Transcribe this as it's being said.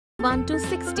1 to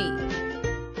 60.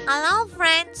 Hello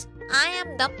friends, I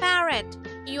am the parrot.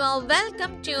 You are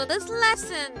welcome to this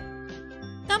lesson.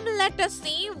 Come, let us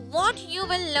see what you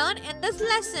will learn in this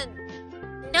lesson.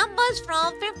 Numbers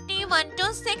from 51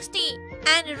 to 60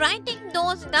 and writing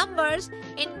those numbers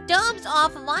in terms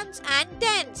of ones and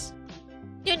tens.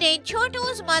 Today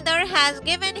Chotu's mother has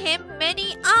given him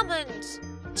many almonds.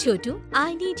 Chotu,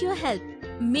 I need your help.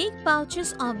 Make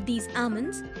pouches of these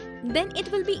almonds, then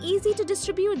it will be easy to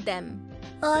distribute them.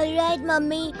 Alright,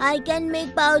 Mummy. I can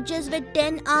make pouches with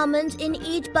 10 almonds in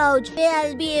each pouch. Where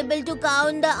I'll be able to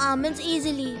count the almonds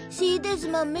easily. See this,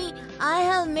 Mummy. I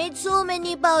have made so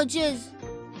many pouches.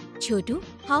 Chotu,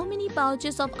 how many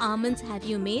pouches of almonds have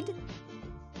you made?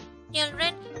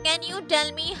 Children, can you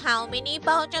tell me how many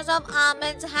pouches of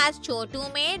almonds has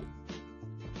Chotu made?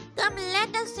 Come,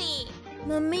 let us see.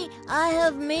 Mummy, I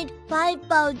have made 5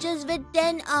 pouches with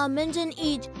 10 almonds in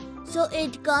each. So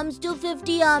it comes to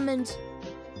 50 almonds.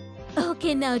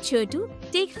 Okay, now Chotu,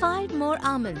 take 5 more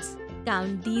almonds.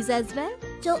 Count these as well.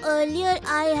 So earlier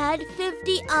I had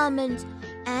 50 almonds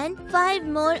and 5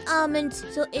 more almonds.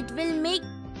 So it will make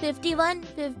 51,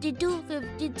 52,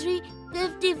 53,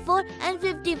 54 and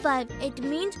 55. It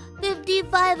means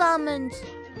 55 almonds.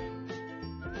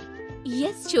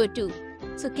 Yes, Chotu.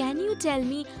 So can you tell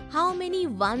me how many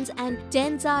ones and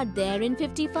tens are there in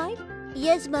 55?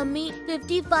 Yes, Mummy.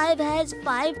 55 has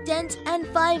 5 tens and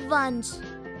 5 ones.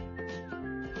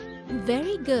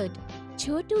 Very good.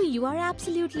 Chotu, you are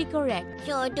absolutely correct.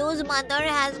 Chotu's mother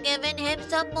has given him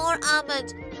some more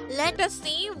almonds. Let us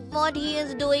see what he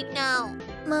is doing now.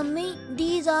 Mummy,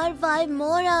 these are 5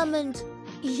 more almonds.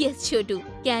 Yes, Chotu.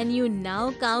 Can you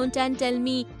now count and tell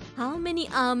me how many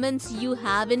almonds you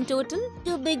have in total?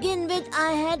 To begin with,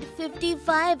 I had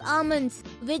 55 almonds,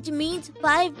 which means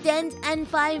 5 tens and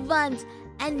 5 ones,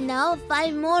 and now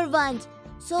 5 more ones.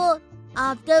 So,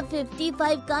 after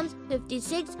 55 comes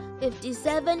 56,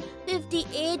 57,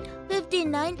 58,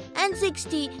 59 and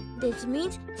 60. This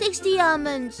means 60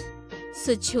 almonds.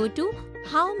 So, Chotu,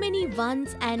 how many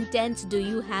ones and tens do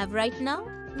you have right now?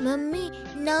 Mummy,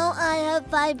 now I have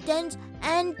 5 tens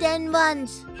and 10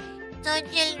 ones. So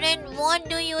children, what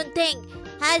do you think?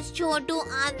 Has Chotu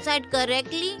answered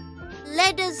correctly?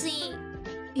 Let us see.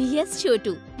 Yes,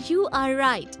 Chotu, you are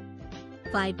right.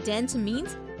 5 tens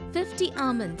means 50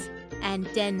 almonds and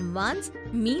 10 ones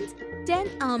means 10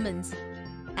 almonds.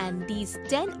 And these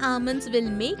 10 almonds will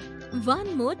make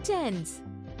 1 more tens.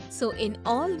 So in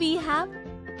all we have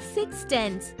 6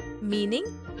 tens, meaning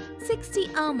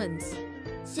 60 almonds.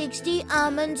 60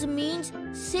 almonds means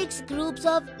 6 groups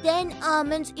of 10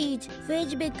 almonds each,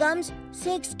 which becomes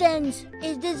 6 tens.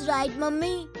 Is this right,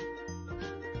 Mummy?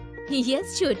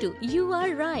 Yes, Chotu, you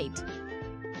are right.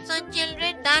 So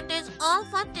children, that is all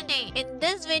for today. In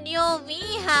this video, we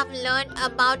have learned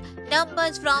about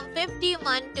numbers from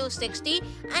 51 to 60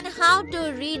 and how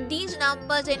to read these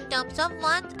numbers in terms of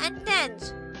ones and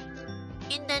tens.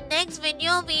 In the next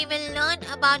video, we will learn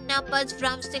about numbers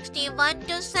from 61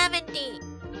 to 70.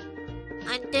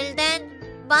 Until then,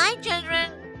 bye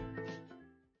children.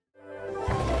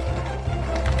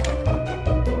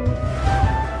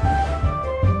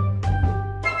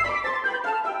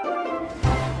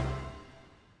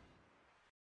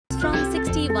 From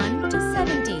 61 to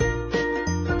 70.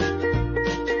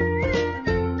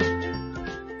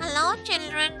 Hello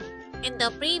children. In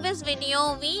the previous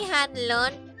video, we had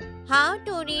learned how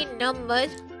to read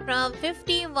numbers from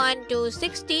 51 to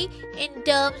 60 in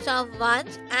terms of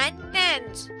ones and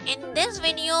tens. In this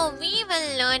video, we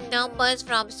will learn numbers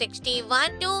from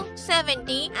 61 to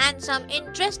 70 and some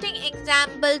interesting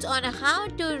examples on how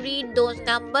to read those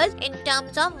numbers in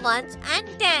terms of ones and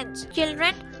tens.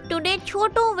 Children, today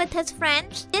Chotu with his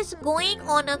friends is going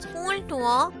on a school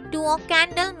tour to a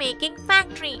candle making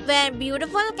factory where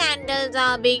beautiful candles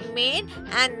are being made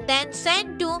and then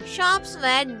sent to shops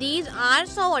where these are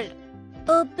sold.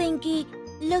 Oh, Pinky,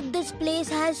 look, this place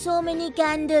has so many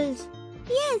candles.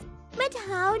 Yes, but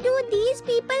how do these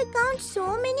people count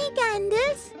so many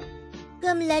candles?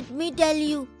 Come, let me tell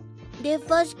you. They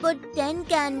first put 10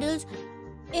 candles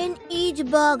in each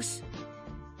box.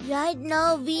 Right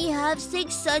now, we have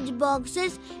 6 such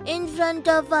boxes in front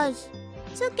of us.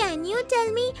 So, can you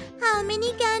tell me how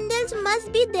many candles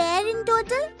must be there in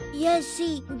total? Yes,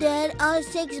 see, there are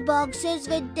 6 boxes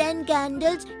with 10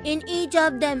 candles in each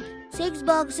of them. 6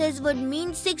 boxes would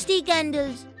mean 60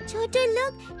 candles. Chotu,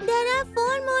 look, there are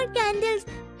 4 more candles.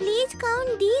 Please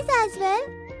count these as well.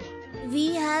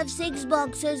 We have 6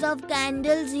 boxes of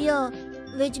candles here,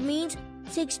 which means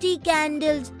 60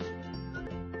 candles.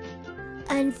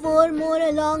 And 4 more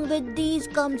along with these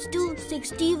comes to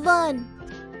 61.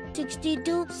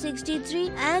 62, 63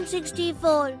 and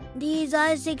 64. These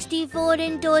are 64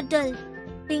 in total.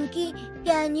 Pinky,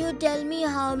 can you tell me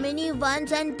how many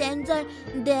ones and tens are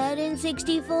there in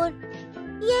 64?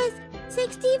 Yes,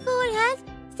 64 has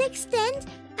 6 tens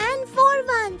and 4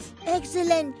 ones.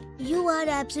 Excellent. You are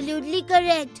absolutely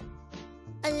correct.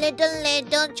 A little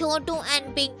later, Chotu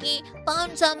and Pinky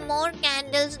found some more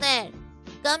candles there.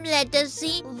 Come, let us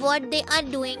see what they are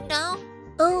doing now.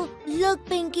 Oh, look,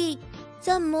 Pinky.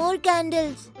 Some more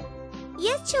candles.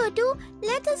 Yes, Chotu.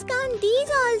 Let us count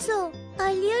these also.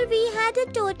 Earlier we had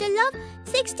a total of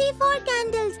 64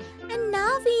 candles and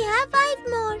now we have 5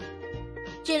 more.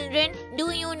 Children,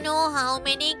 do you know how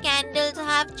many candles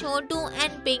have Chotu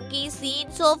and Pinky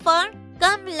seen so far?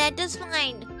 Come, let us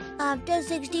find. After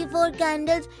 64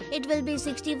 candles, it will be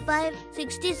 65,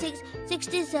 66,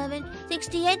 67,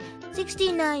 68,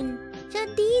 69. So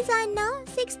these are now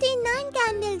 69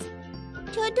 candles.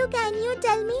 Chotu, can you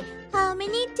tell me how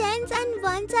many tens and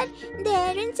ones are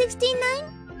there in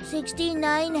 69?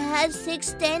 69 has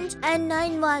 6 tens and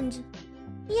 9 ones.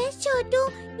 Yes,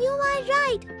 Chotu, you are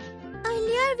right.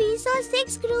 Earlier we saw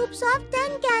 6 groups of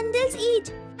 10 candles each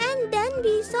and then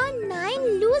we saw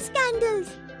 9 loose candles,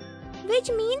 which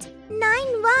means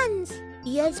 9 ones.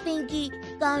 Yes, Pinky,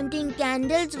 counting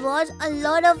candles was a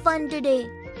lot of fun today.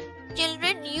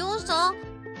 Children, you saw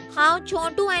how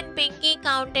Chotu and Pinky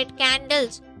counted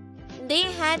candles. They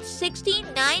had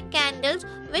 69 candles,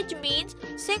 which means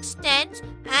 6 tens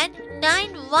and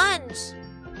 9 ones.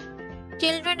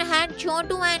 Children, had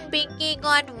Chotu and Pinky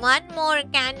got one more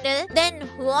candle, then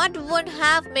what would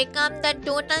have become the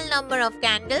total number of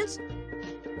candles?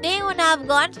 They would have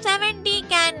got 70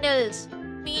 candles.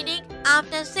 Meaning,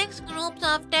 after 6 groups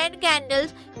of 10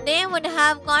 candles, they would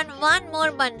have got one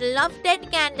more bundle of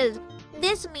 10 candles.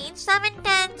 This means 7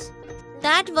 tens.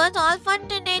 That was all for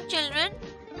today, children.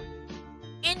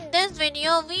 In this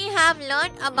video, we have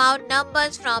learned about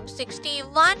numbers from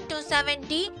 61 to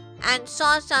 70 and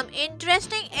saw some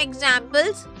interesting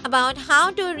examples about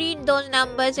how to read those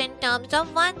numbers in terms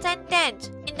of ones and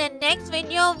tens. In the next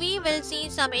video, we will see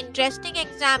some interesting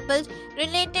examples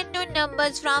related to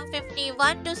numbers from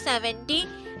 51 to 70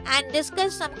 and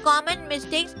discuss some common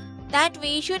mistakes that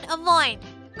we should avoid.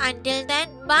 Until then,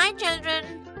 bye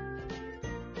children.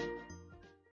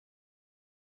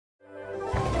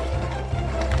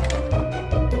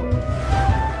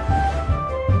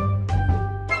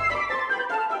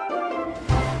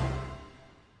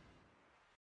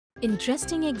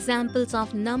 Interesting examples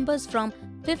of numbers from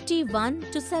 51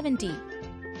 to 70.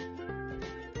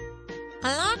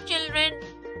 Hello children.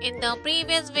 In the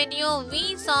previous video,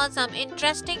 we saw some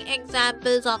interesting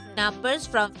examples of numbers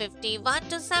from 51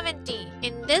 to 70.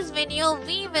 In this video,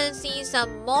 we will see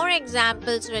some more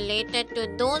examples related to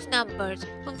those numbers.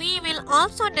 We will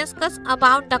also discuss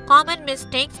about the common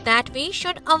mistakes that we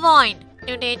should avoid.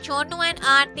 Today, Chotu and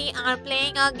Aarti are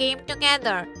playing a game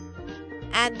together.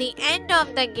 At the end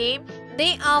of the game,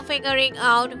 they are figuring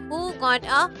out who got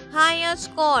a higher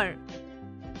score.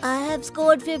 I have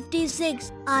scored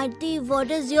 56. Aarti,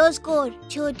 what is your score?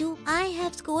 Chotu, I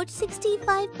have scored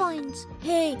 65 points.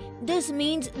 Hey, this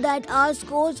means that our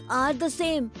scores are the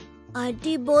same.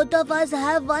 Aarti, both of us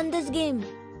have won this game.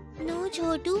 No,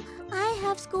 Chotu, I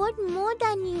have scored more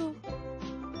than you.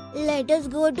 Let us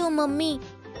go to Mummy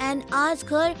and ask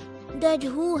her that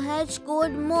who has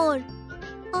scored more.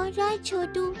 Alright,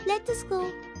 Chotu, let us go.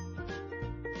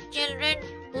 Children,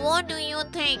 what do you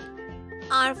think?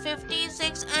 Are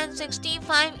 56 and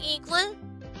 65 equal?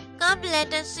 Come,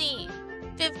 let us see.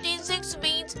 56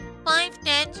 means 5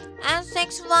 tens and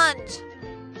 6 ones.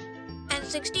 And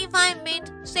 65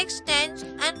 means 6 tens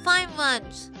and 5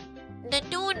 ones. The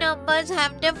two numbers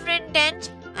have different tens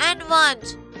and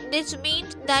ones. This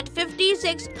means that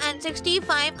 56 and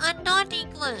 65 are not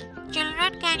equal.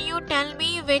 Children, can you tell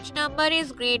me which number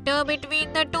is greater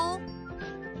between the two?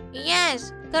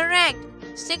 Yes, correct.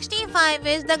 65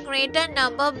 is the greater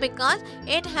number because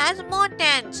it has more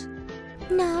tens.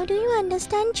 Now do you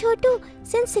understand, Chotu?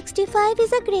 Since 65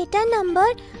 is a greater number,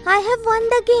 I have won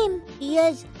the game.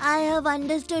 Yes, I have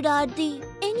understood, Aarti.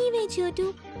 Anyway,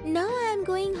 Chotu, now I am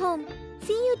going home.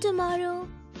 See you tomorrow.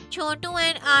 Chotu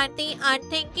and Aarti are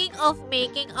thinking of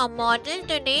making a model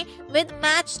today with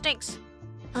matchsticks.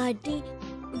 Aarti,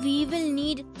 we will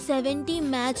need 70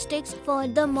 matchsticks for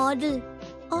the model.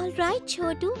 Alright,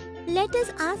 Chotu. Let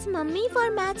us ask Mummy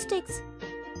for matchsticks.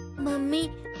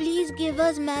 Mummy, please give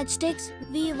us matchsticks.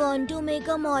 We want to make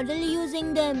a model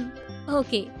using them.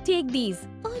 Okay, take these.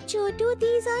 Oh, Chotu,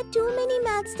 these are too many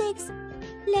matchsticks.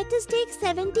 Let us take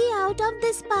 70 out of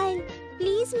this pile.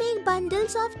 Please make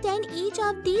bundles of 10 each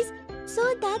of these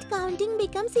so that counting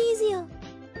becomes easier.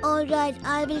 Alright,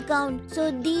 I will count.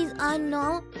 So these are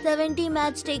now 70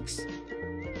 matchsticks.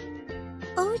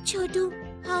 Oh Chotu,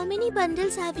 how many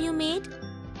bundles have you made?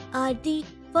 Aarti,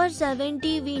 for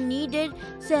 70 we needed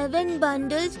 7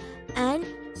 bundles and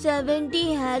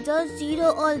 70 has a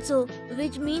 0 also,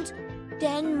 which means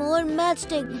 10 more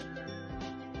matchsticks.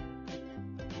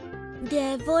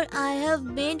 Therefore, I have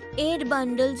made 8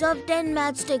 bundles of 10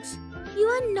 matchsticks. You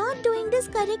are not doing this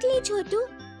correctly, Chotu.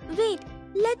 Wait,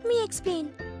 let me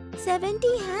explain. 70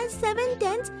 has 7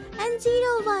 tens and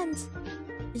 0 ones.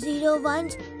 0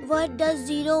 ones? What does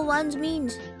 0 ones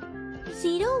means?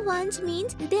 0 ones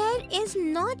means there is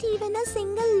not even a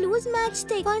single loose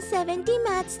matchstick. For 70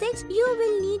 matchsticks, you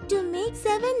will need to make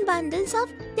 7 bundles of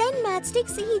 10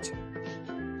 matchsticks each.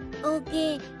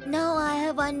 Okay, now I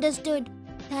have understood.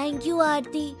 Thank you,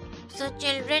 Aarti. So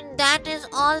children, that is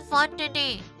all for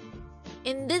today.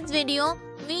 In this video,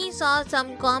 we saw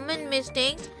some common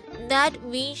mistakes that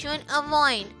we should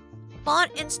avoid. For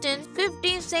instance,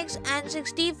 56 and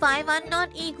 65 are not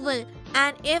equal,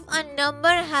 and if a number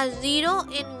has 0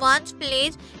 in one's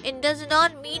place, it does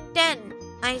not mean 10.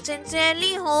 I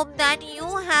sincerely hope that you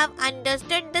have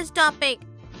understood this topic.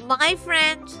 Bye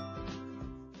friends.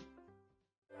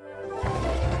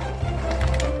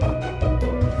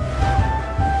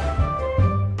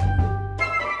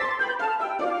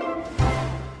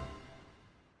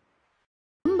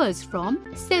 Numbers from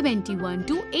 71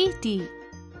 to 80.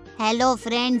 Hello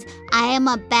friends, I am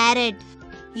a parrot.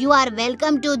 You are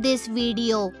welcome to this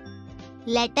video.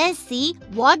 Let us see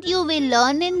what you will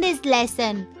learn in this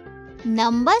lesson.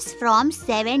 Numbers from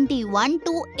 71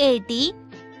 to 80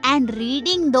 and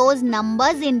reading those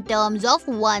numbers in terms of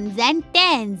ones and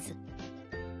tens.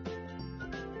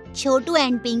 Chotu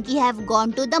and Pinky have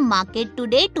gone to the market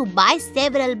today to buy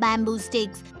several bamboo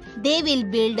sticks. They will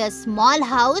build a small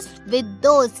house with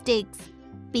those sticks.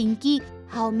 Pinky,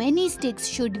 how many sticks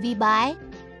should we buy?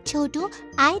 Chotu,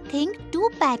 I think 2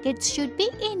 packets should be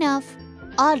enough.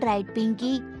 Alright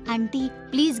Pinky, Auntie,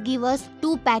 please give us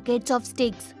 2 packets of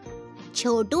sticks.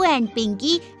 Chotu and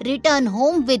Pinky return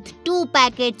home with 2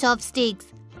 packets of sticks.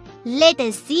 Let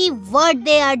us see what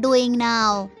they are doing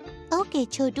now. Okay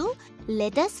Chotu,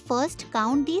 let us first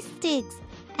count these sticks.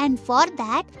 And for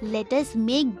that, let us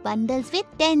make bundles with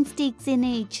 10 sticks in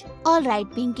each.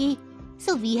 Alright Pinky.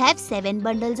 So we have 7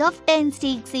 bundles of 10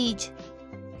 sticks each.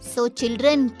 So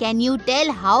children, can you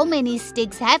tell how many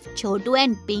sticks have Chotu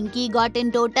and Pinky got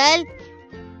in total?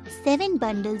 7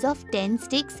 bundles of 10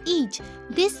 sticks each.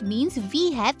 This means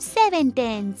we have 7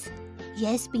 tens.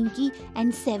 Yes Pinky,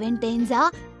 and 7 tens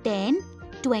are 10,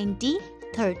 20,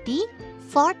 30,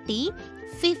 40,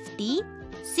 50,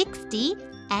 60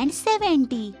 and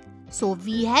 70. So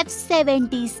we have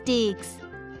 70 sticks.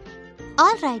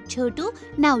 Alright Chotu,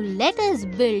 now let us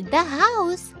build the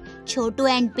house. Chotu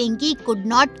and Pinky could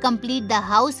not complete the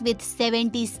house with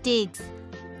 70 sticks.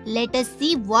 Let us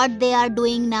see what they are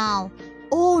doing now.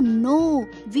 Oh no,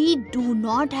 we do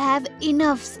not have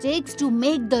enough sticks to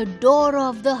make the door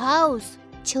of the house.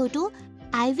 Chotu,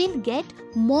 I will get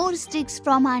more sticks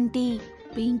from Auntie.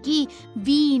 Pinky,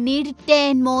 we need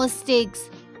 10 more sticks.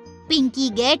 Pinky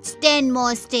gets 10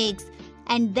 more sticks.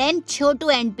 And then Chotu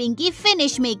and Pinky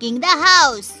finish making the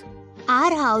house.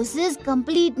 Our house is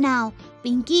complete now.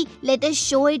 Pinky, let us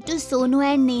show it to Sonu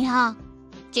and Neha.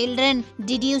 Children,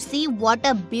 did you see what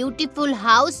a beautiful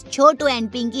house Chotu and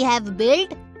Pinky have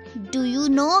built? Do you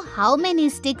know how many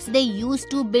sticks they used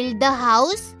to build the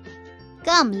house?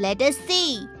 Come, let us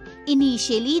see.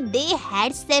 Initially, they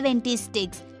had 70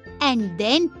 sticks. And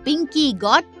then Pinky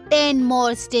got 10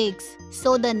 more sticks.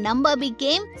 So the number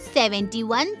became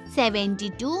 71,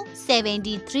 72,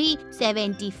 73,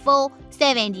 74,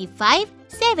 75,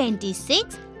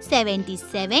 76,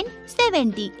 77,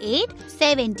 78,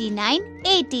 79,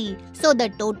 80. So the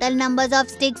total numbers of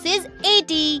sticks is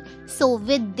 80. So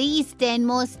with these 10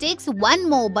 more sticks, 1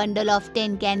 more bundle of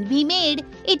 10 can be made.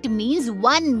 It means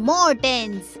 1 more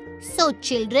tens. So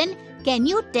children, can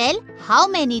you tell how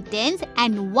many tens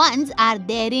and ones are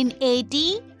there in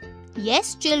 80?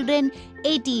 Yes children,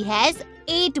 80 has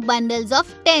 8 bundles of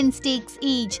 10 sticks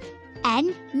each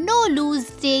and no loose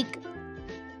stick.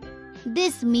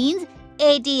 This means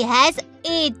 80 has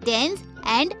 8 tens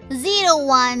and 0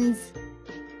 ones.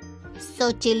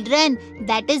 So children,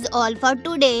 that is all for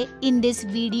today. In this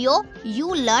video,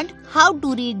 you learned how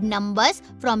to read numbers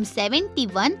from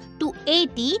 71 to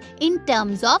 80 in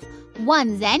terms of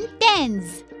ones and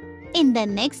tens. In the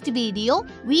next video,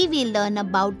 we will learn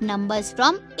about numbers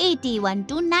from 81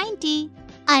 to 90.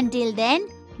 Until then,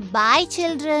 bye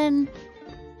children.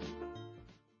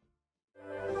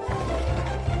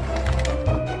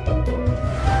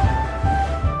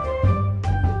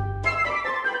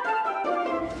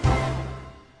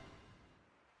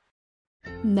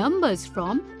 numbers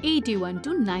from 81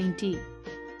 to 90.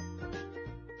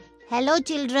 Hello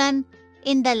children.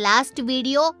 In the last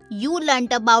video, you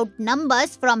learnt about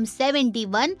numbers from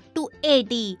 71 to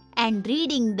 80 and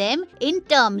reading them in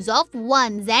terms of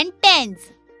ones and tens.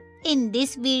 In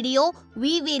this video,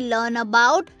 we will learn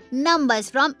about numbers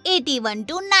from 81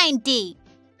 to 90.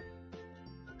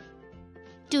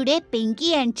 Today,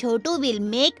 Pinky and Chotu will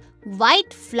make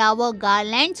white flower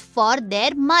garlands for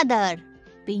their mother.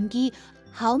 Pinky,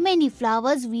 how many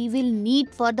flowers we will need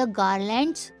for the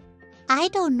garlands? I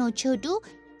don't know, Chotu.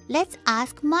 Let's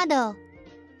ask Mother.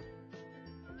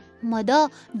 Mother,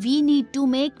 we need to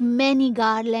make many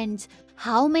garlands.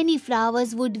 How many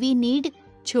flowers would we need?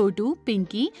 Chotu,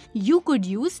 Pinky, you could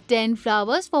use 10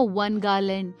 flowers for one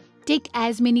garland. Take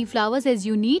as many flowers as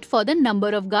you need for the number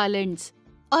of garlands.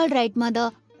 Alright,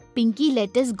 Mother. Pinky,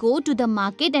 let us go to the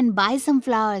market and buy some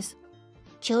flowers.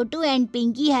 Chotu and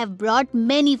Pinky have brought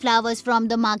many flowers from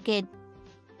the market.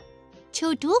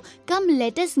 Chotu, come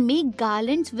let us make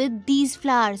garlands with these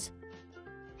flowers.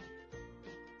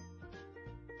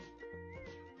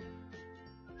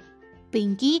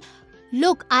 Pinky,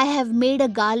 look, I have made a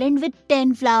garland with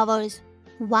 10 flowers.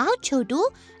 Wow, Chotu,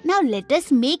 now let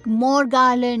us make more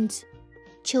garlands.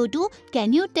 Chotu,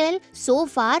 can you tell so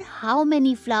far how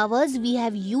many flowers we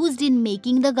have used in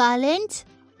making the garlands?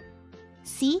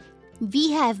 See,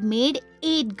 we have made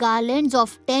 8 garlands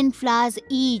of 10 flowers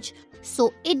each.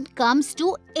 So it comes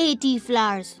to 80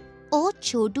 flowers. Oh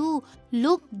Chotu,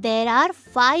 look, there are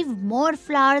 5 more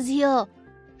flowers here.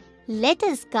 Let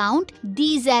us count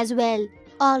these as well.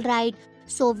 Alright,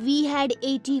 so we had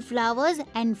 80 flowers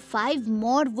and 5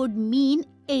 more would mean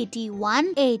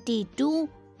 81, 82,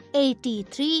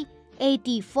 83,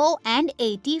 84 and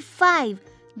 85.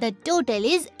 The total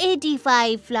is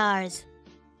 85 flowers.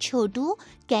 Chotu,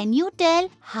 can you tell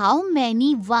how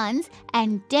many ones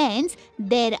and tens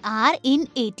there are in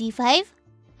 85?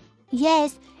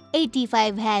 Yes,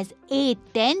 85 has 8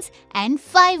 tens and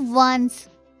 5 ones.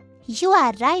 You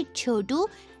are right, Chotu.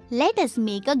 Let us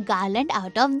make a garland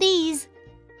out of these.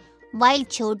 While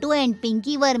Chotu and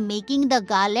Pinky were making the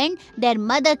garland, their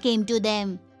mother came to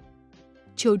them.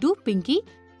 Chotu, Pinky,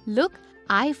 look,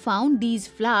 I found these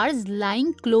flowers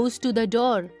lying close to the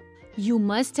door. You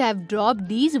must have dropped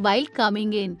these while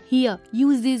coming in. Here,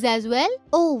 use these as well.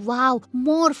 Oh wow,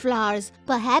 more flowers.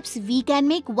 Perhaps we can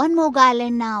make one more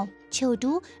garland now.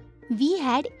 Chotu, we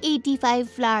had 85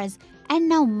 flowers and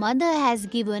now mother has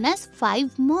given us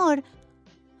 5 more.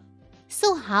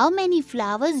 So how many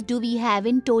flowers do we have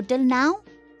in total now?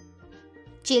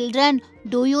 Children,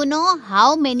 do you know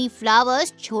how many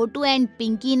flowers Chotu and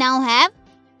Pinky now have?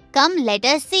 Come, let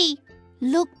us see.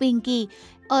 Look, Pinky.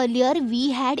 Earlier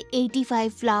we had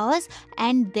 85 flowers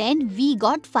and then we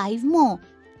got 5 more.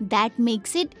 That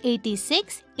makes it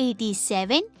 86,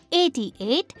 87,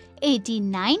 88,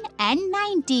 89 and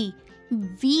 90.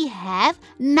 We have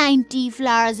 90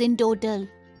 flowers in total.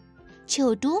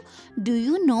 Chotu, do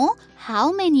you know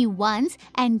how many ones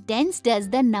and tens does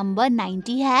the number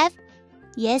 90 have?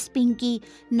 Yes, Pinky,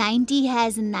 90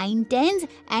 has 9 tens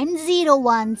and 0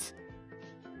 ones.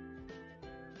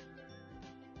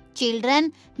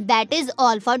 Children, that is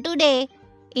all for today.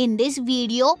 In this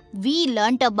video, we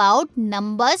learnt about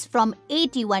numbers from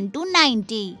 81 to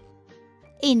 90.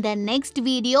 In the next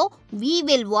video, we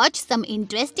will watch some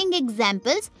interesting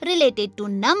examples related to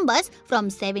numbers from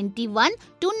 71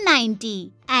 to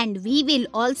 90. And we will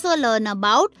also learn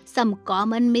about some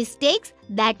common mistakes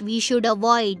that we should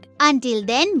avoid. Until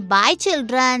then, bye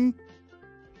children.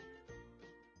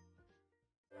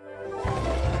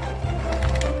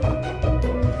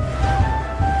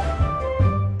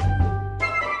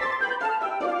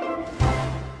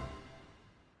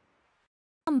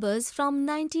 Numbers from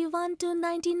 91 to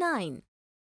 99.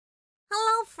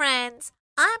 Hello friends,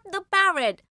 I'm the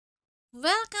parrot.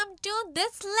 Welcome to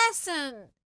this lesson.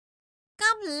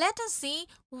 Come let us see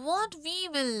what we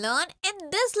will learn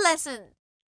in this lesson.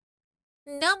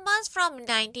 Numbers from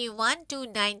 91 to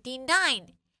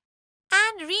 99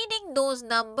 and reading those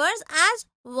numbers as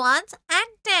ones and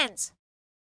tens.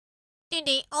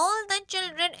 Today all the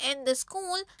children in the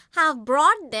school have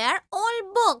brought their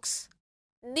old books.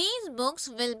 These books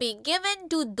will be given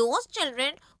to those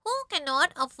children who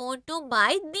cannot afford to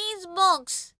buy these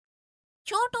books.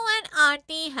 Chotu and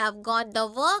Aarti have got the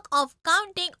work of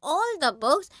counting all the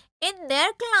books in their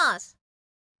class.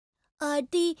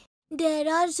 Aarti,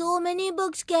 there are so many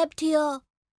books kept here.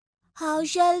 How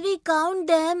shall we count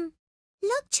them?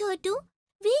 Look, Chotu,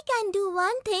 we can do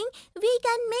one thing. We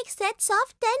can make sets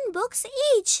of 10 books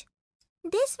each.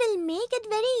 This will make it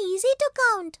very easy to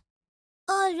count.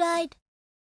 All right.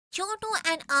 Chotu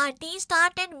and Aarti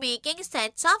started making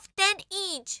sets of 10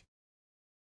 each.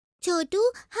 Chotu,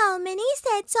 how many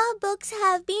sets of books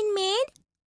have been made?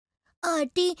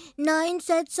 Aarti, 9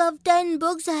 sets of 10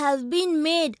 books have been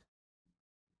made.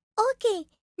 Okay,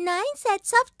 9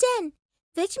 sets of 10,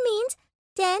 which means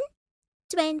 10,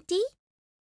 20,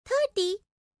 30,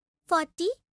 40,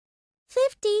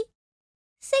 50,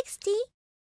 60,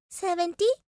 70,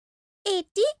 80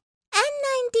 and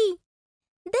 90.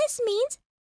 This means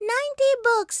 90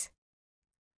 books.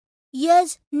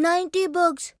 Yes, 90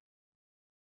 books.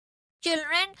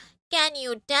 Children, can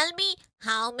you tell me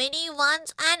how many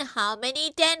ones and how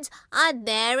many tens are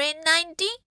there in 90?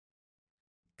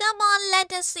 Come on,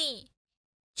 let us see.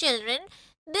 Children,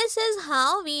 this is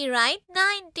how we write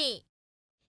 90.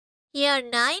 Here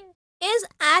 9 is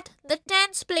at the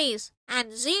tens place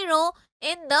and 0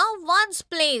 in the ones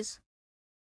place.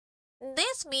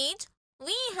 This means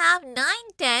we have 9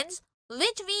 tens,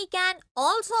 which we can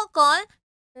also call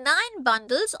 9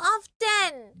 bundles of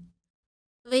 10,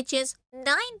 which is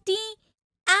 90,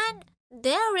 and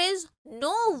there is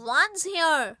no ones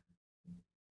here.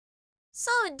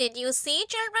 So did you see,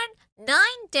 children? 9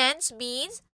 tens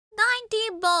means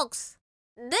 90 books.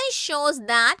 This shows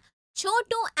that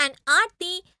Chotu and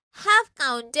Aarti have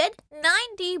counted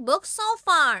 90 books so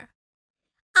far.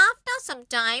 After some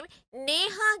time,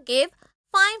 Neha gave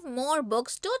 5 more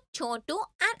books to Chotu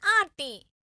and Aarti.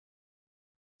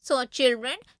 So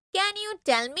children, can you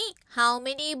tell me how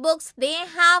many books they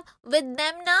have with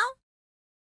them now?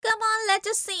 Come on, let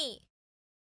us see.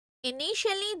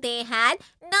 Initially they had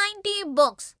 90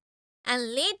 books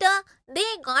and later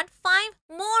they got 5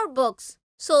 more books.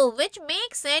 So which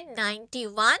makes it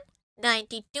 91,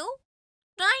 92,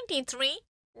 93,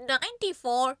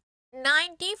 94,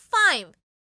 95.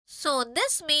 So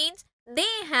this means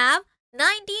they have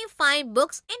 95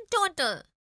 books in total.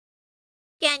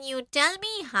 Can you tell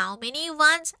me how many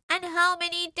ones and how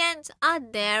many tens are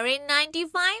there in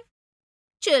 95?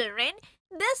 Children,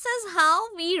 this is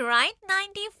how we write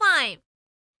 95.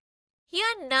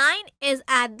 Here 9 is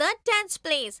at the tens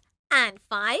place and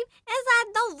 5 is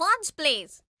at the ones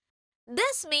place.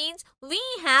 This means we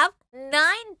have 9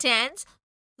 tens,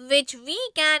 which we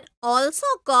can also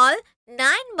call 9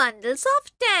 bundles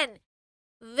of 10,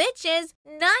 which is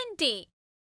 90.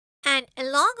 And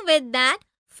along with that,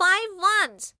 5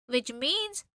 ones, which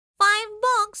means 5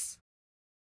 books.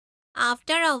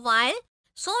 After a while,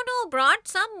 Sonu brought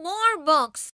some more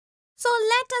books. So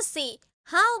let us see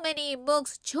how many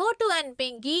books Chotu and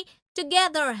Pinky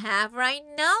together have right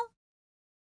now.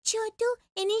 Chotu,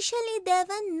 initially there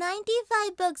were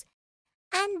 95 books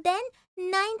and then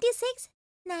 96,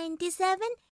 97,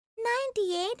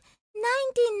 98,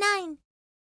 99.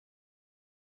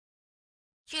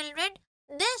 Children,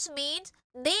 this means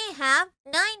they have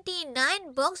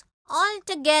 99 books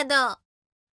altogether.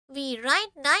 We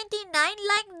write 99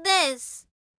 like this.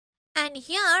 And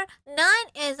here 9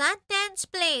 is at tens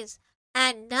place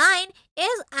and 9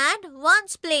 is at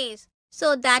ones place.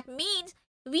 So that means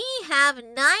we have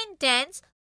 9 tens,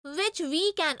 which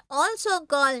we can also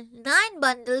call 9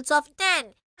 bundles of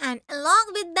 10, and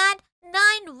along with that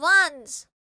 9 ones.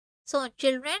 So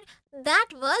children, that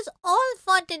was all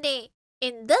for today.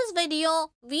 In this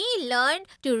video, we learned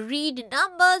to read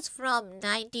numbers from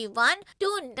 91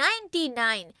 to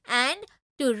 99 and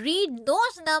to read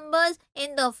those numbers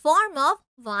in the form of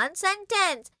ones and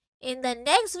tens. In the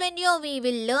next video, we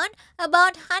will learn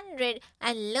about 100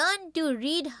 and learn to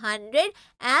read 100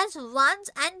 as ones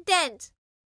and tens.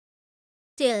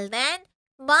 Till then,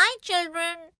 bye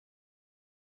children.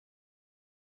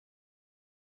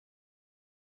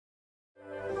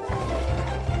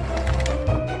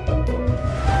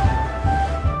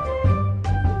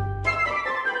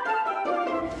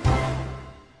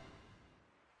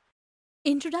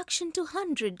 Introduction to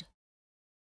 100.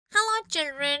 Hello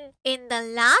children, in the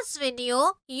last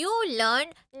video, you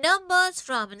learned numbers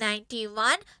from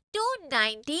 91 to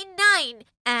 99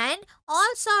 and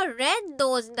also read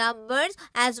those numbers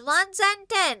as ones and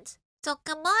tens. So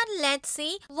come on, let's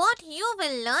see what you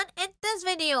will learn in this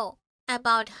video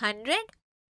about 100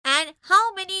 and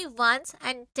how many ones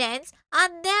and tens are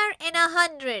there in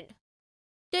 100.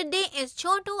 Today is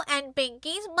Chotu and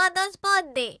Pinky's mother's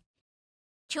birthday.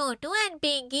 Chotu and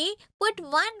Pinky put 1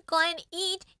 coin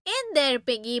each in their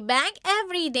piggy bank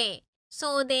every day.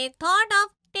 So they thought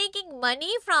of taking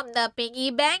money from the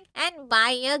piggy bank and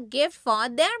buy a gift for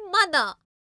their mother.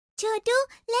 Chotu,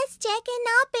 let's check in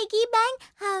our piggy bank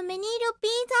how many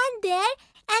rupees are there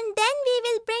and then we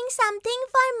will bring something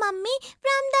for mummy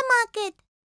from the market.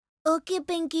 Okay,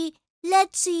 Pinky,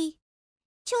 let's see.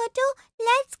 Chotu,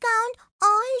 let's count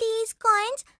all these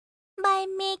coins. by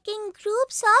making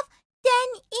groups of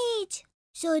 10 each.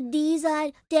 So these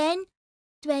are 10,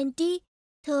 20,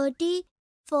 30,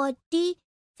 40,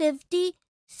 50,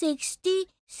 60,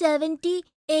 70,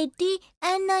 80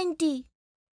 and 90.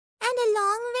 And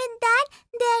along with that,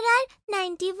 there are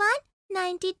 91,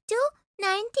 92,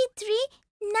 93,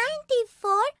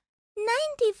 94,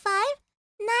 95,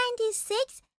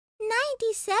 96,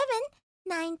 97,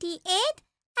 98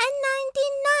 and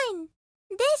 99.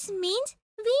 This means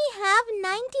we have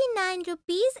 99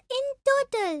 rupees in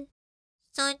total.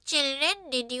 So children,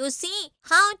 did you see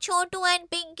how Chotu and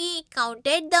Pinky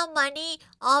counted the money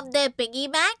of their piggy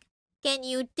bank? Can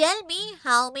you tell me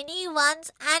how many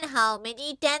ones and how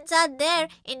many tens are there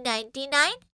in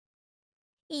 99?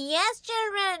 Yes,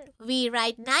 children, we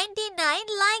write 99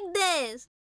 like this.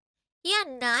 Here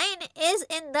 9 is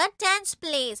in the tens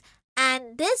place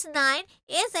and this 9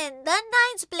 is in the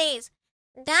nines place.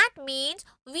 That means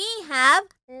we have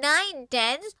 9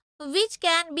 tens, which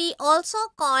can be also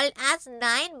called as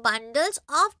 9 bundles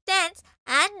of tens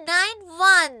and 9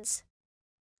 ones.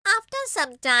 After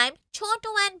some time,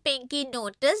 Chotu and Pinky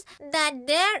noticed that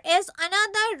there is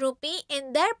another rupee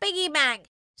in their piggy bank.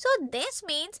 So this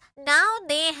means now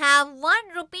they have 1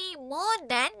 rupee more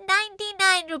than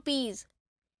 99 rupees.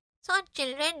 So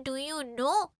children, do you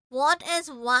know what is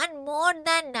 1 more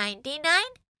than 99?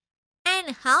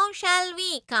 And how shall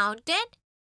we count it?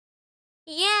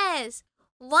 Yes,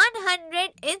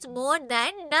 100 is more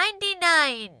than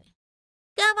 99.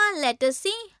 Come on, let us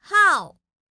see how.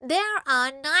 There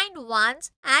are 9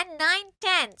 ones and 9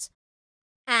 tens.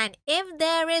 And if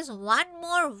there is one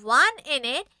more 1 in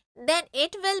it, then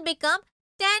it will become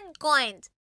 10 coins,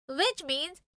 which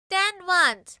means 10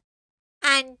 ones.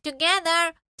 And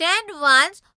together, 10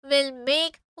 ones will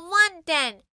make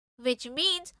 110, which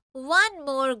means one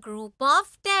more group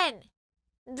of 10.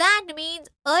 That means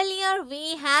earlier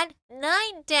we had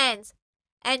 9 tens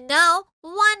and now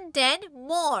 1 10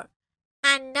 more.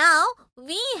 And now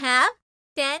we have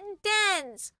 10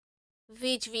 tens,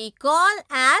 which we call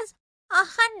as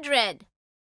 100.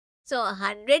 So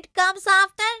 100 comes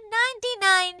after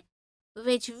 99,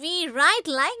 which we write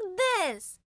like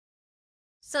this.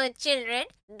 So children,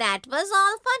 that was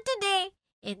all for today.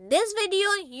 In this video,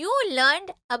 you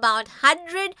learned about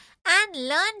 100 and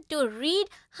learned to read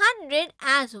 100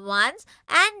 as ones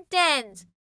and tens.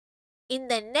 In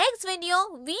the next video,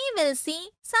 we will see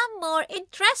some more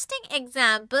interesting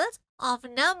examples of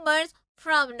numbers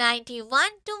from 91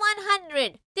 to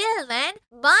 100. Till then,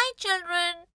 bye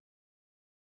children.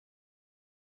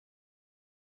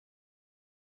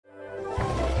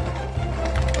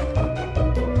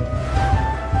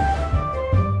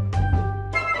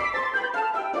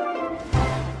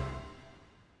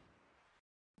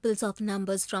 Of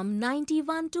numbers from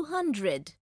 91 to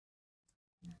 100.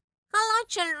 Hello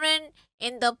children,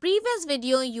 in the previous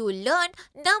video you learned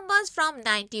numbers from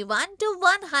 91 to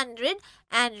 100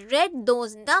 and read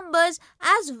those numbers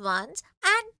as ones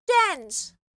and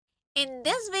tens. In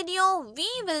this video we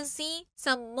will see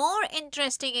some more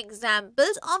interesting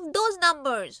examples of those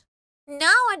numbers.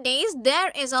 Nowadays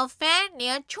there is a fair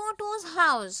near Chotu's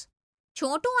house.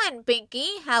 Chotu and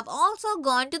Pinky have also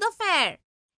gone to the fair.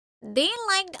 They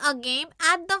liked a game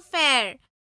at the fair.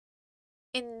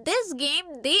 In this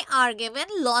game, they are given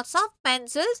lots of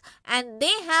pencils and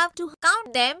they have to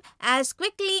count them as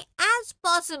quickly as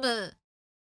possible.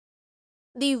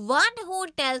 The one who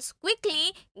tells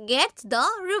quickly gets the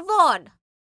reward.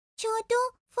 Chotu,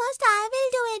 first I will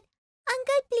do it.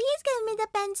 Uncle, please give me the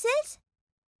pencils.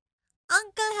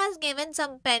 Uncle has given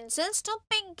some pencils to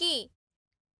Pinky.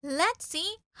 Let's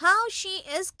see how she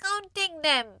is counting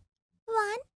them. 1,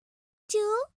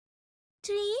 2,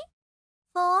 3,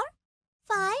 4,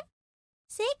 5,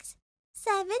 6,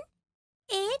 7,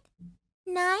 8,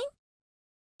 9,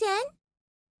 10,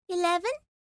 11,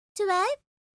 12,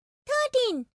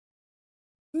 13.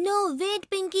 No, wait,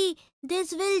 Pinky.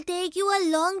 This will take you a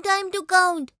long time to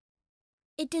count.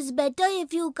 It is better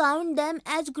if you count them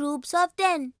as groups of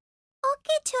 10.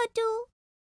 Okay, Chotu.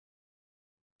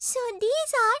 So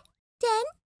these are 10,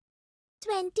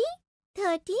 20,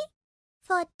 30,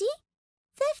 40,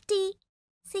 50,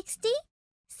 60,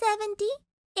 70,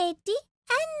 80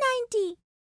 and 90.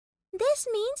 This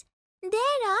means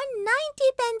there are 90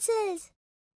 pencils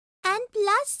and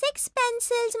plus 6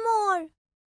 pencils more.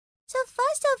 So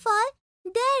first of all,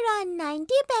 there are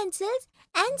 90 pencils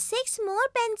and 6 more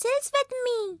pencils with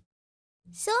me.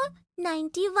 So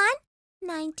 91,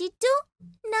 92,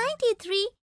 93,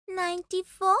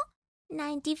 94,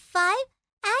 95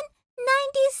 and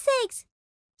 96.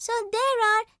 So there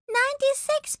are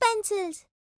 96 pencils.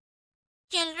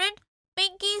 Children,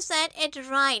 Pinky said it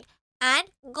right and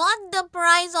got the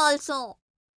prize also.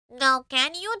 Now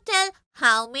can you tell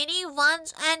how many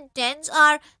ones and tens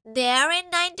are there in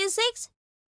 96?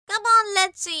 Come on,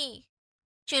 let's see.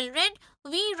 Children,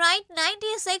 we write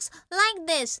 96 like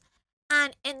this.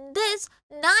 And in this,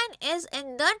 9 is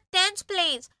in the tens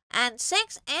place and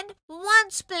 6 in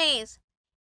ones place.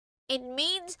 It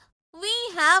means we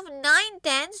have 9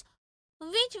 tens,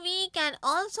 which we can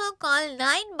also call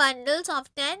 9 bundles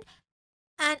of 10,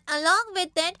 and along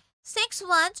with it 6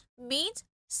 ones means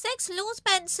 6 loose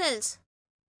pencils.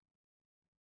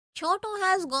 Chotu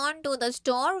has gone to the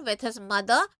store with his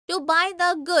mother to buy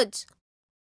the goods.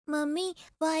 Mummy,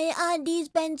 why are these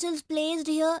pencils placed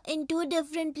here in two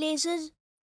different places?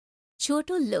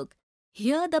 Chotu, look.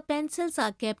 Here the pencils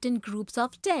are kept in groups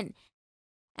of 10.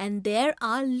 And there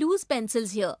are loose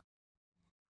pencils here.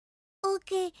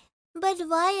 Okay, but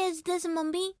why is this,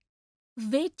 Mummy?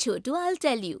 Wait, Chotu, I'll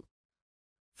tell you.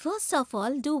 First of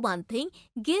all, do one thing.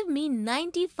 Give me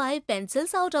 95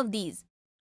 pencils out of these.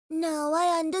 Now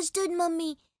I understood,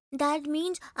 Mummy. That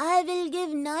means I will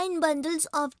give 9 bundles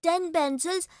of 10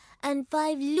 pencils and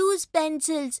 5 loose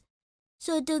pencils.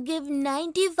 So to give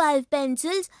 95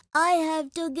 pencils, I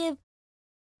have to give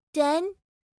 10,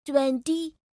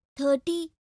 20,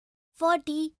 30,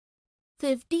 40,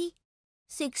 50,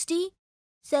 60,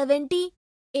 70,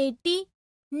 80,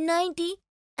 90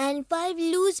 and 5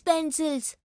 loose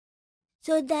pencils.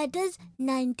 So that is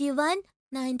 91,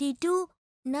 92,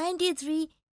 93,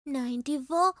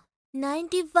 94,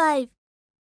 95.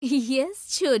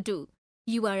 Yes, Chotu.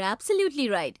 You are absolutely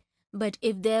right. But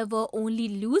if there were only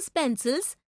loose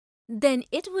pencils, then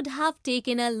it would have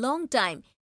taken a long time.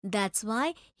 That's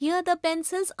why here the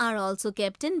pencils are also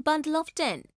kept in bundle of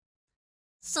 10.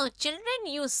 So children,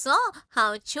 you saw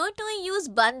how Chotu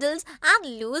used bundles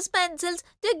and loose pencils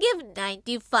to give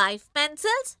 95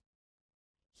 pencils.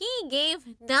 He gave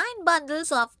 9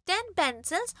 bundles of 10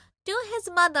 pencils to his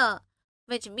mother,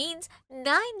 which means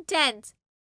 9 tens,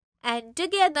 and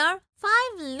together 5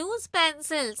 loose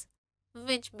pencils,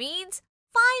 which means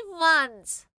 5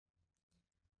 ones.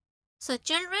 So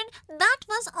children, that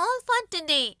was all for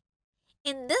today.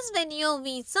 In this video,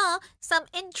 we saw some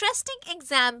interesting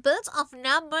examples of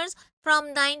numbers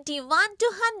from 91 to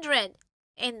 100.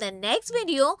 In the next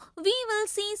video, we will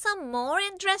see some more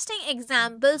interesting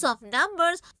examples of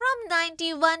numbers from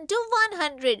 91 to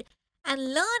 100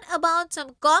 and learn about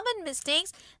some common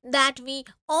mistakes that we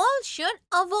all should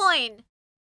avoid.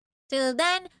 Till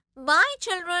then, bye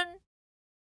children.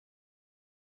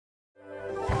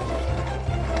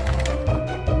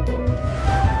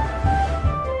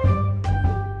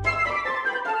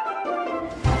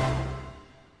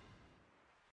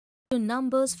 To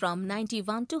numbers from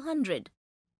 91 to 100.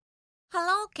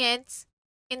 Hello kids.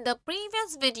 In the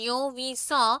previous video, we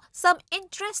saw some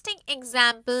interesting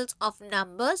examples of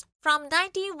numbers from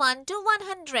 91 to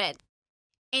 100.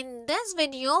 In this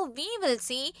video, we will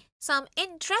see some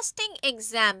interesting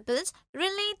examples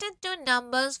related to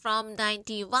numbers from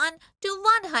 91 to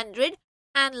 100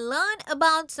 and learn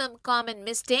about some common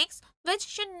mistakes which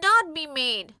should not be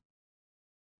made.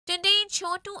 Today,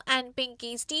 Chotu and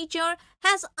Pinky's teacher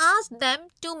has asked them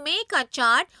to make a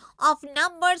chart of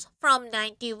numbers from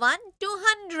 91 to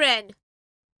 100.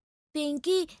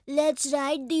 Pinky, let's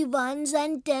write the ones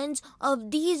and tens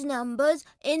of these numbers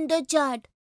in the chart.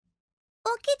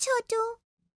 Okay, Chotu.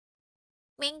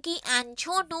 Pinky and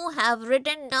Chotu have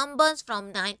written numbers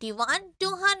from 91 to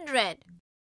 100.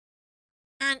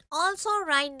 And also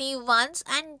write the ones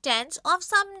and tens of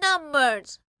some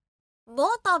numbers.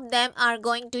 Both of them are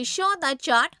going to show the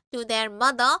chart to their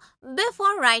mother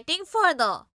before writing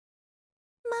further.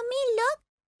 Mummy, look,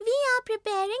 we are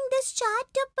preparing this chart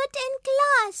to put in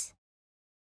class.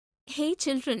 Hey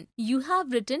children, you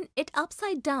have written it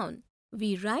upside down.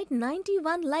 We write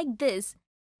 91 like this,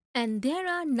 and there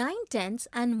are 9 tens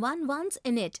and 1 ones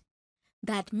in it.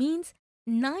 That means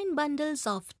 9 bundles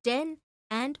of 10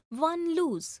 and 1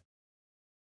 loose.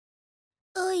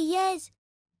 Oh yes,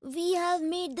 we have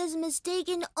made this mistake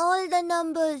in all the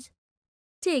numbers.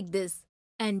 Take this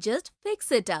and just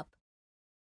fix it up.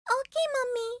 Okay,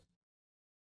 Mummy.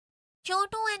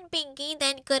 Chotu and Pinky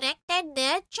then corrected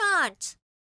their charts.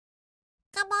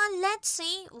 Come on, let's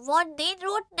see what they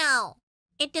wrote now.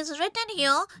 It is written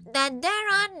here that there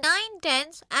are 9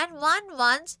 tens and 1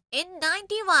 ones in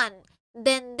 91.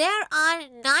 Then there are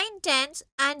 9 tens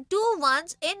and 2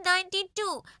 ones in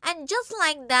 92. And just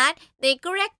like that, they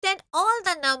corrected all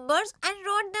the numbers and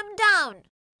wrote them down.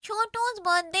 Chotu's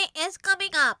birthday is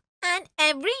coming up. And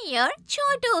every year,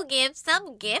 Chotu gives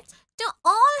some gifts to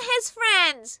all his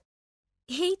friends.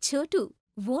 Hey Chotu,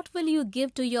 what will you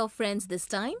give to your friends this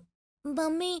time?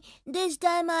 Mummy, this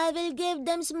time I will give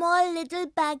them small little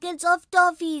packets of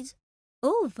toffees.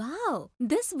 Oh wow,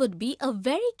 this would be a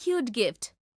very cute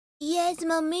gift. Yes,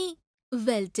 Mummy.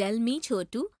 Well, tell me,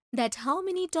 Chotu, that how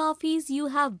many toffees you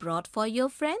have brought for your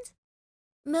friends?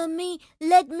 Mummy,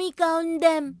 let me count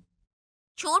them.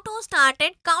 Chotu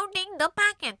started counting the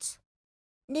packets.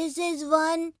 This is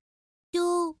 1,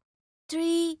 2,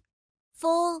 3,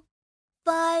 4,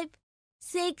 5,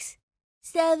 6,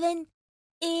 7,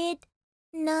 8,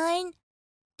 9,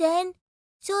 10.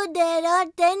 So there are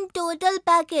 10 total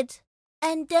packets.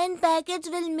 And 10 packets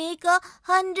will make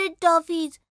 100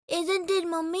 toffees. Isn't it,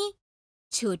 Mummy?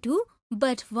 Chotu,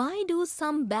 but why do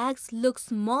some bags look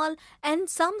small and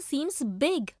some seems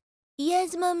big?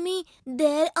 Yes, Mummy.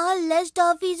 There are less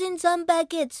toffees in some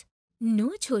packets. No,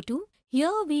 Chotu.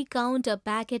 Here we count a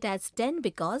packet as 10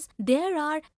 because there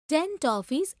are 10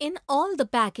 toffees in all the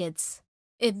packets.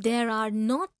 If there are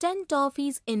not 10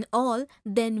 toffees in all,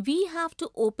 then we have to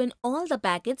open all the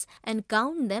packets and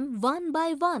count them one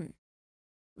by one.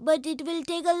 But it will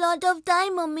take a lot of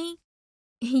time, Mummy.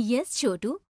 Yes,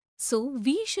 Chotu. So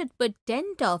we should put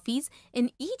 10 toffees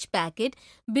in each packet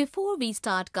before we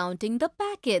start counting the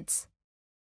packets.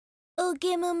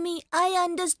 Okay, Mummy, I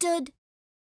understood.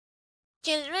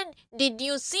 Children, did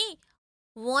you see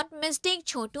what mistake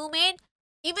Chotu made?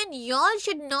 Even y'all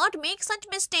should not make such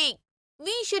mistake.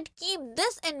 We should keep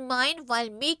this in mind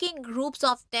while making groups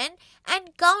of 10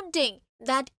 and counting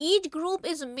that each group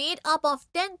is made up of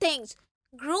 10 things.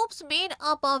 Groups made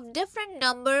up of different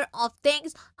number of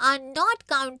things are not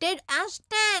counted as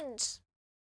tens.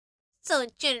 So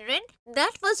children,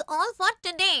 that was all for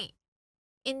today.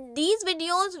 In these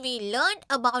videos, we learned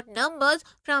about numbers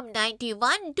from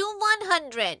 91 to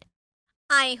 100.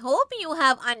 I hope you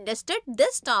have understood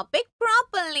this topic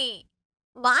properly.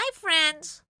 Bye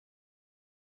friends.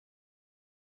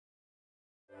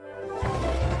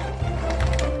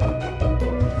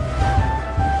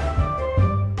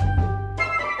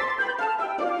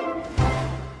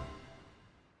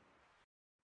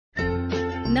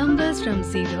 Numbers from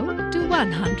 0 to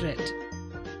 100.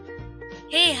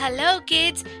 Hey, hello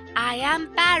kids. I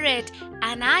am Parrot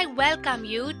and I welcome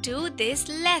you to this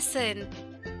lesson.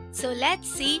 So let's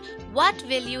see what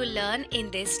will you learn in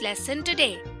this lesson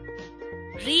today.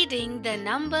 Reading the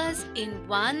numbers in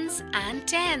ones and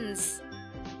tens.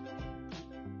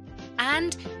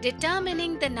 And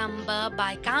determining the number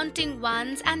by counting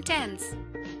ones and tens.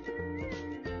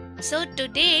 So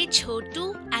today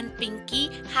Chotu and Pinky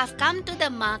have come to the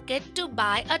market to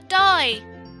buy a toy.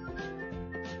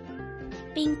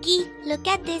 Pinky, look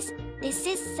at this. This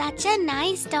is such a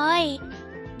nice toy.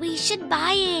 We should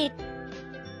buy it.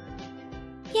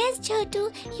 Yes,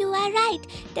 Chotu, you are right.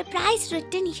 The price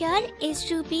written here is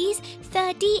rupees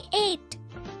 38.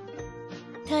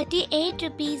 38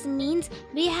 rupees means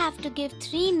we have to give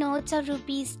 3 notes of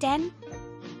rupees 10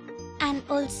 and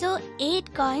also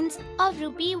 8 coins of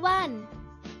rupee 1.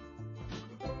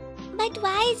 But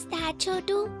why is that,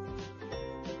 Chotu?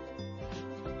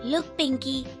 Look,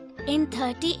 Pinky. In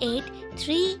 38,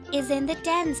 3 is in the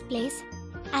tens place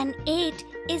and 8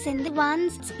 is in the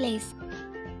ones place.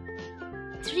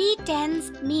 3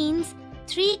 tens means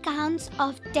 3 counts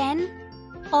of 10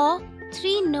 or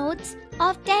 3 notes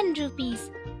of 10 rupees.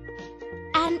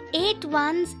 And 8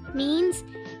 ones means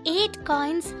 8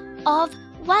 coins of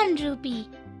 1 rupee.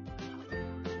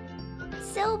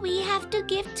 So we have to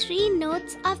give 3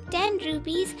 notes of 10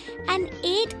 rupees and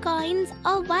 8 coins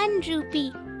of 1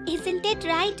 rupee. Isn't it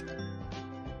right?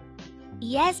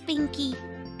 Yes, Pinky.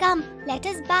 Come, let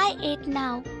us buy it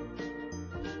now.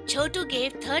 Chotu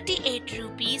gave 38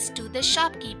 rupees to the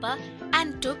shopkeeper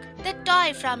and took the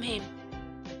toy from him.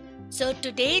 So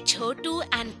today Chotu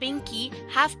and Pinky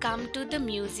have come to the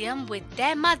museum with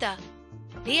their mother.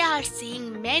 They are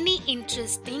seeing many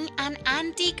interesting and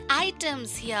antique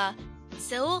items here.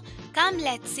 So come,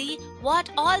 let's see what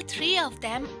all 3 of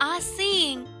them are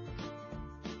seeing.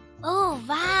 Oh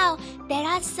wow, there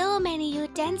are so many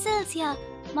utensils here.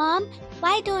 Mom,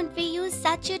 why don't we use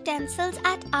such utensils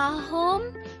at our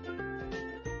home?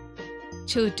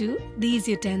 Chotu, these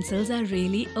utensils are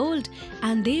really old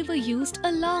and they were used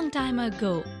a long time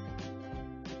ago.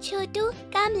 Chotu,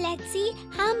 come, let's see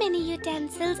how many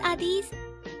utensils are these.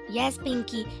 Yes,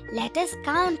 Pinky, let us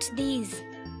count these.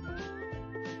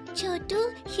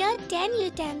 Chotu, here 10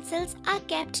 utensils are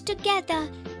kept together,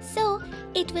 so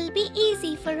it will be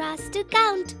easy for us to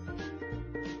count.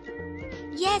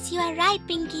 Yes, you are right,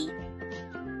 Pinky.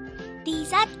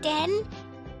 These are 10,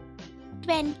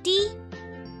 20,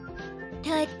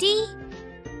 30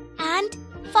 and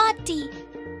 40.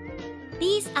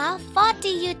 These are 40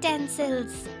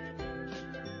 utensils.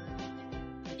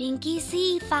 Pinky,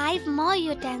 see, 5 more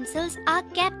utensils are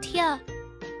kept here.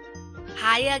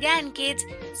 Hi again, kids.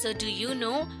 So do you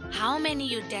know how many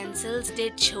utensils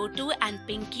did Chotu and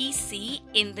Pinky see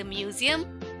in the museum?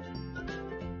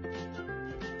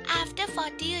 After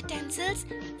 40 utensils,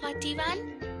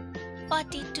 41,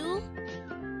 42,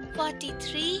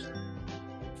 43,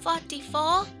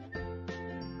 44,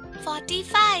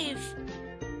 45.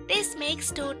 This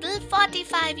makes total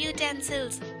 45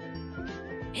 utensils.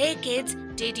 Hey kids,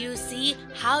 did you see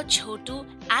how Chotu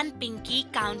and Pinky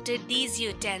counted these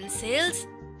utensils?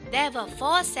 There were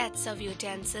 4 sets of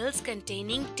utensils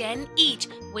containing 10 each,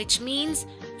 which means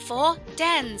 4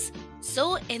 tens.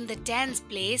 So in the tens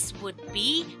place would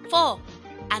be 4.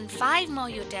 And 5 more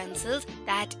utensils,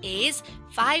 that is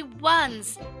 5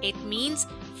 ones. It means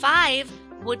 5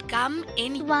 would come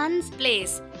in ones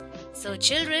place. So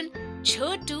children,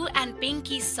 Chotu and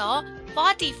Pinky saw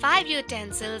 45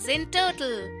 utensils in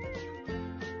total.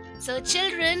 So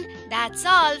children, that's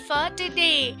all for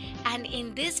today. And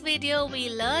in this video, we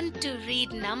learned to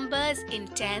read numbers in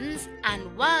tens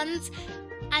and ones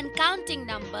and counting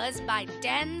numbers by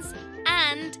tens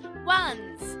and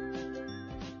ones.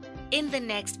 In the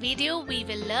next video, we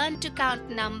will learn to count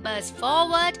numbers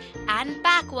forward and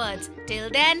backwards.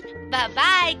 Till then,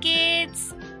 bye-bye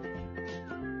kids!